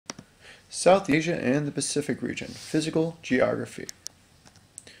South Asia and the Pacific region, physical geography.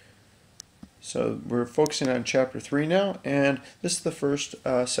 So we're focusing on chapter 3 now, and this is the first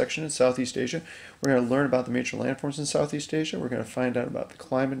section in Southeast Asia. We're going to learn about the major landforms in Southeast Asia. We're going to find out about the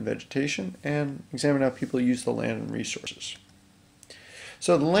climate and vegetation, and examine how people use the land and resources.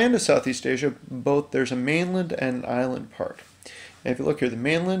 So the land of Southeast Asia, there's a mainland and an island part. And if you look here, the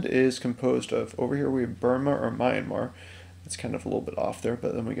mainland is composed of, over here we have Burma or Myanmar. It's kind of a little bit off there,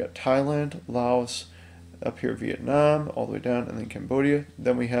 but then we got Thailand, Laos, up here Vietnam, all the way down, and then Cambodia.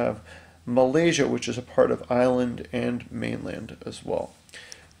 Then we have Malaysia, which is a part of island and mainland as well.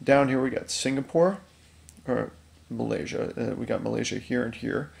 Down here we got Singapore, or Malaysia. We got Malaysia here and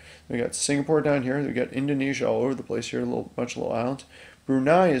here. We got Singapore down here. We got Indonesia all over the place here, bunch of little islands.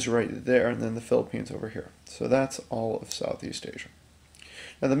 Brunei is right there, and then the Philippines over here. So that's all of Southeast Asia.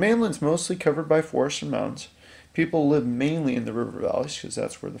 Now the mainland's mostly covered by forests and mountains. People live mainly in the river valleys because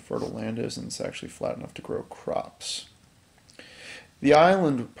that's where the fertile land is, and it's actually flat enough to grow crops. The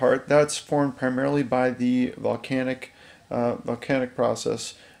island part, that's formed primarily by the volcanic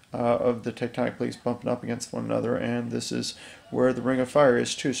process of the tectonic plates bumping up against one another, and this is where the Ring of Fire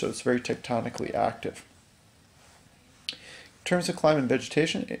is too, so it's very tectonically active. In terms of climate and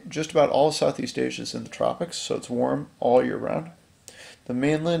vegetation, just about all of Southeast Asia is in the tropics, so it's warm all year round. The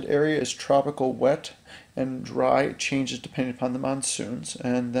mainland area is tropical wet and dry. It changes depending upon the monsoons,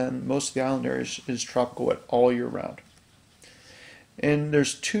 and then most of the island area is tropical wet all year round. And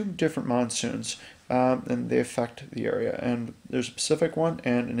there's two different monsoons, and they affect the area. And there's a Pacific one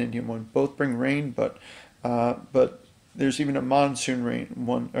and an Indian one. Both bring rain, but there's even a monsoon rain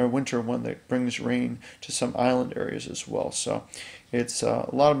one, or winter one, that brings rain to some island areas as well. So it's a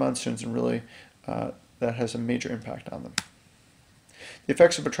lot of monsoons, and really that has a major impact on them. The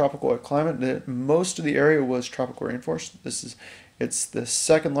effects of a tropical wet climate, most of the area was tropical rainforest. It's the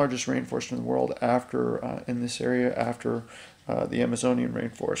second largest rainforest in the world after in this area after the Amazonian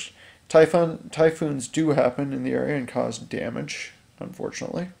rainforest. Typhoons do happen in the area and cause damage,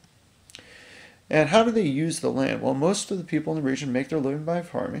 unfortunately. And how do they use the land? Well, most of the people in the region make their living by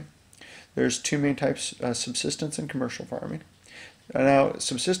farming. There's two main types, subsistence and commercial farming. Now,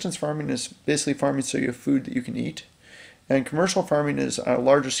 subsistence farming is basically farming so you have food that you can eat. And commercial farming is a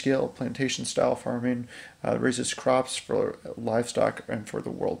larger scale, plantation-style farming, raises crops for livestock and for the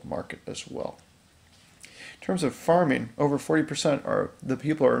world market as well. In terms of farming, over 40% of the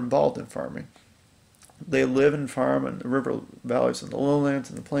people are involved in farming. They live and farm in the river valleys and the lowlands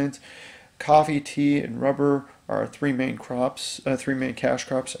and the plains. Coffee, tea, and rubber are three main cash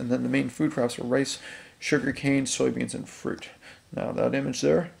crops, and then the main food crops are rice, sugar cane, soybeans, and fruit. Now that image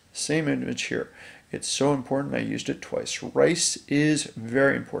there, same image here. It's so important I used it twice. Rice is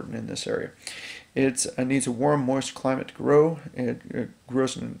very important in this area. It needs a warm, moist climate to grow. It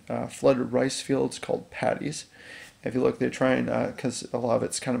grows in flooded rice fields called paddies. If you look, they try and, because a lot of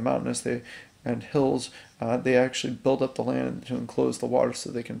it's kind of mountainous and hills, they actually build up the land to enclose the water so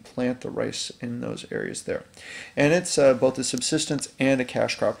they can plant the rice in those areas there. And it's both a subsistence and a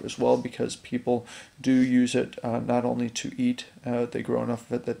cash crop as well, because people do use it not only to eat, they grow enough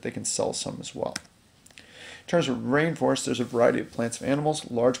of it that they can sell some as well. In terms of rainforest, there's a variety of plants and animals.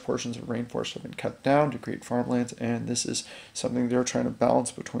 Large portions of rainforest have been cut down to create farmlands, and this is something they're trying to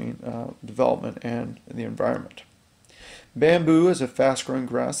balance between development and the environment. Bamboo is a fast-growing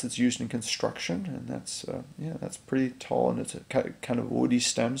grass that's used in construction, and that's pretty tall, and it's a kind of woody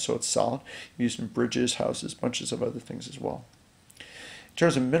stem, so it's solid. Used in bridges, houses, bunches of other things as well. In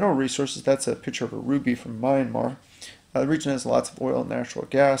terms of mineral resources, that's a picture of a ruby from Myanmar. The region has lots of oil and natural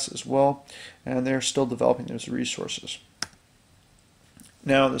gas as well, and they're still developing those resources.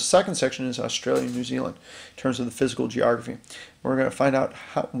 Now, the second section is Australia and New Zealand in terms of the physical geography. We're going to find out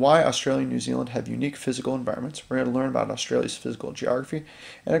why Australia and New Zealand have unique physical environments. We're going to learn about Australia's physical geography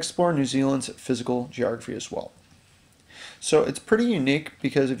and explore New Zealand's physical geography as well. So it's pretty unique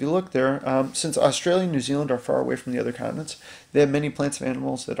because if you look there, since Australia and New Zealand are far away from the other continents, they have many plants and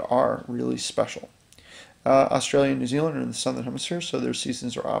animals that are really special. Australia and New Zealand are in the southern hemisphere, so their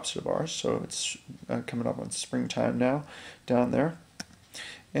seasons are opposite of ours. So it's coming up on springtime now down there.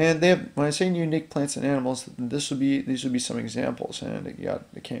 And they have, when I say unique plants and animals, these would be some examples. And you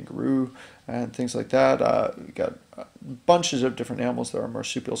got the kangaroo and things like that. You got bunches of different animals that are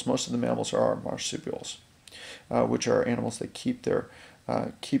marsupials. Most of the mammals are marsupials, which are animals that keep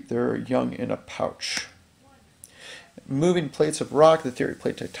their young in a pouch. Moving plates of rock, the theory of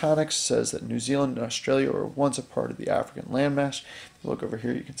plate tectonics says that New Zealand and Australia were once a part of the African landmass. If you look over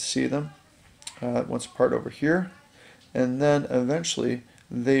here, you can see them. Once a part over here, and then eventually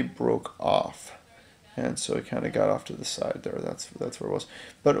they broke off. and so it kind of got off to the side there. That's where it was.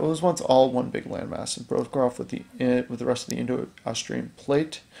 But it was once all one big landmass and broke off with the rest of the Australian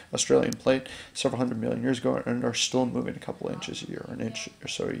plate several hundred million years ago, and are still moving a couple inches a year, an inch or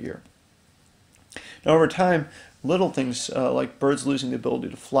so a year. Now over time, little things like birds losing the ability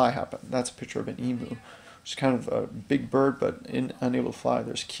to fly happen. That's a picture of an emu, which is kind of a big bird but unable to fly.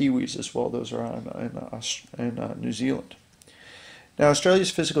 There's kiwis as well. Those are in New Zealand. Now, Australia's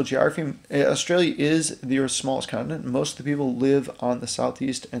physical geography, Australia is the Earth's smallest continent. Most of the people live on the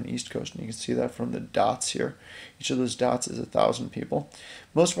southeast and east coast, and you can see that from the dots here. Each of those dots is 1,000 people.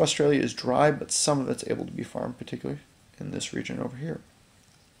 Most of Australia is dry, but some of it's able to be farmed, particularly in this region over here.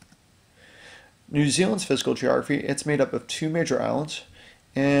 New Zealand's physical geography, it's made up of 2 major islands,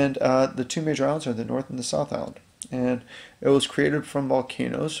 and the 2 major islands are the North and the South Island. And it was created from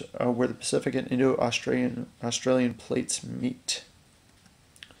volcanoes where the Pacific and Indo-Australian plates meet.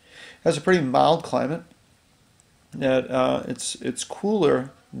 It has a pretty mild climate. That it's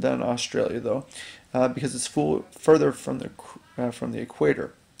cooler than Australia though, because it's further from the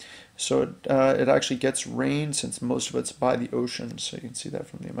equator. So it actually gets rain since most of it's by the ocean. So you can see that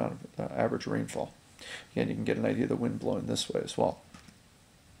from the amount of average rainfall. Again, you can get an idea of the wind blowing this way as well.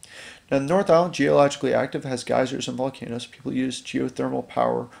 Now, the North Island, geologically active, has geysers and volcanoes. People use geothermal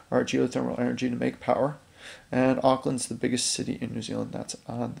power or geothermal energy to make power. And Auckland's the biggest city in New Zealand. That's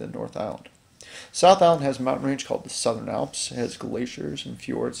on the North Island. South Island has a mountain range called the Southern Alps. It has glaciers and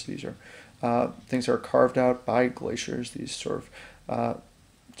fjords. These are things that are carved out by glaciers. These sort of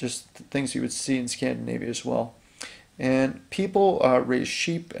just things you would see in Scandinavia as well. And people raise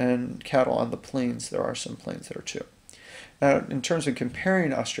sheep and cattle on the plains. There are some plains there too. Now, in terms of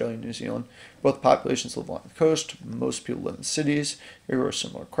comparing Australia and New Zealand, both populations live along the coast. Most people live in cities. They grow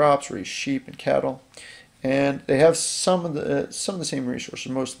similar crops, raise sheep and cattle, and they have some of the same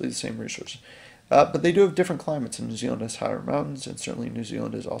resources, mostly the same resources. But they do have different climates, and New Zealand has higher mountains, and certainly New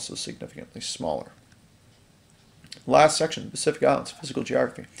Zealand is also significantly smaller. Last section, Pacific Islands, physical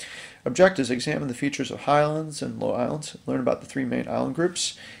geography. Objectives: examine the features of highlands and low islands, learn about the 3 main island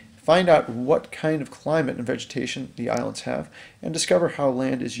groups, find out what kind of climate and vegetation the islands have, and discover how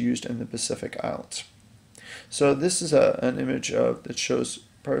land is used in the Pacific Islands. So this is an image that shows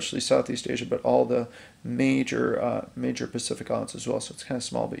partially Southeast Asia, but all the major Pacific Islands as well. So it's kind of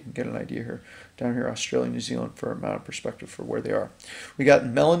small, but you can get an idea here. Down here, Australia, New Zealand, for a amount of perspective for where they are. We got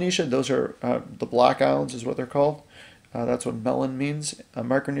Melanesia. Those are the Black Islands is what they're called. That's what Melon means.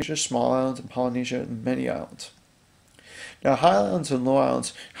 Micronesia, small islands, and Polynesia, many islands. Now, highlands and low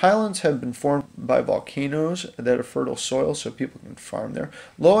islands. Highlands have been formed by volcanoes that have fertile soil, so people can farm there.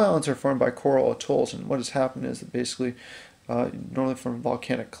 Low islands are formed by coral atolls, and what has happened is that basically, normally from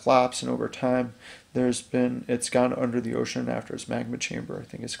volcanic collapse, and over time, it's gone under the ocean after its magma chamber, I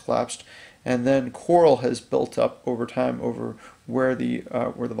think, it's collapsed, and then coral has built up over time over where the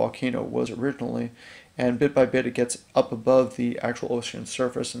volcano was originally, and bit by bit it gets up above the actual ocean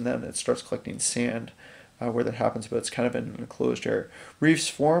surface, and then it starts collecting sand. Where that happens, but it's kind of in an enclosed area. Reefs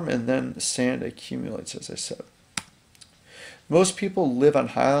form and then sand accumulates, as I said. Most people live on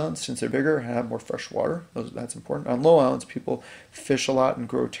high islands since they're bigger and have more fresh water. That's important. On low islands, people fish a lot and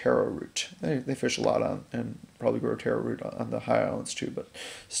grow taro root. They fish a lot on and probably grow taro root on the high islands too, but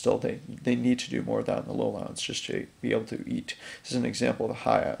still they need to do more of that on the low islands just to be able to eat. This is an example of a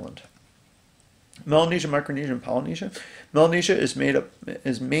high island. Melanesia, Micronesia, and Polynesia. Melanesia is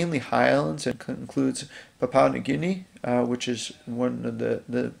mainly high islands and includes Papua New Guinea, which is one of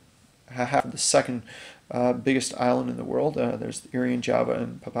the second biggest island in the world. There's Irian Java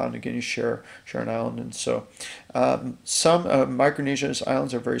and Papua New Guinea share an island, and so some Micronesia's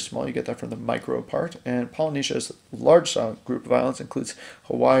islands are very small. You get that from the micro part, and Polynesia's large group of islands includes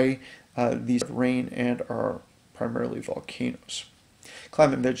Hawaii. These have rain and are primarily volcanoes.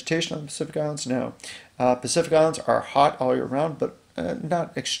 Climate and vegetation on the Pacific Islands. Now, Pacific Islands are hot all year round, but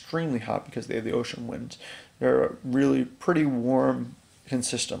not extremely hot because they have the ocean winds. They're really pretty warm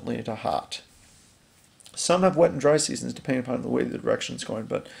consistently to hot. Some have wet and dry seasons depending upon the way the direction is going,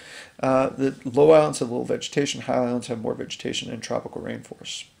 but the low islands have little vegetation, high islands have more vegetation and tropical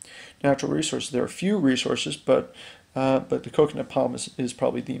rainforests. Natural resources. There are few resources, but the coconut palm is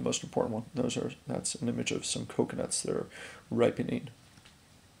probably the most important one. That's an image of some coconuts that are ripening.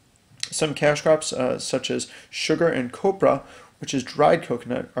 Some cash crops, such as sugar and copra, which is dried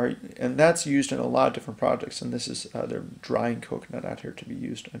coconut, and that's used in a lot of different projects. And this is they're drying coconut out here to be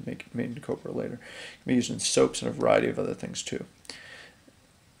used and made into copra later. It can be used in soaps and a variety of other things too.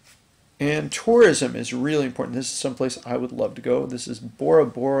 And tourism is really important. This is someplace I would love to go. This is Bora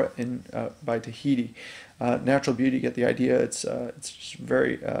Bora in by Tahiti. Natural beauty, you get the idea. It's just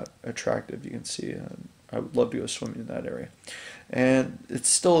very attractive. You can see. I would love to go swimming in that area. And it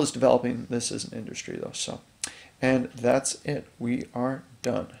still is developing this as an industry though. So, and that's it. We are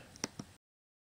done.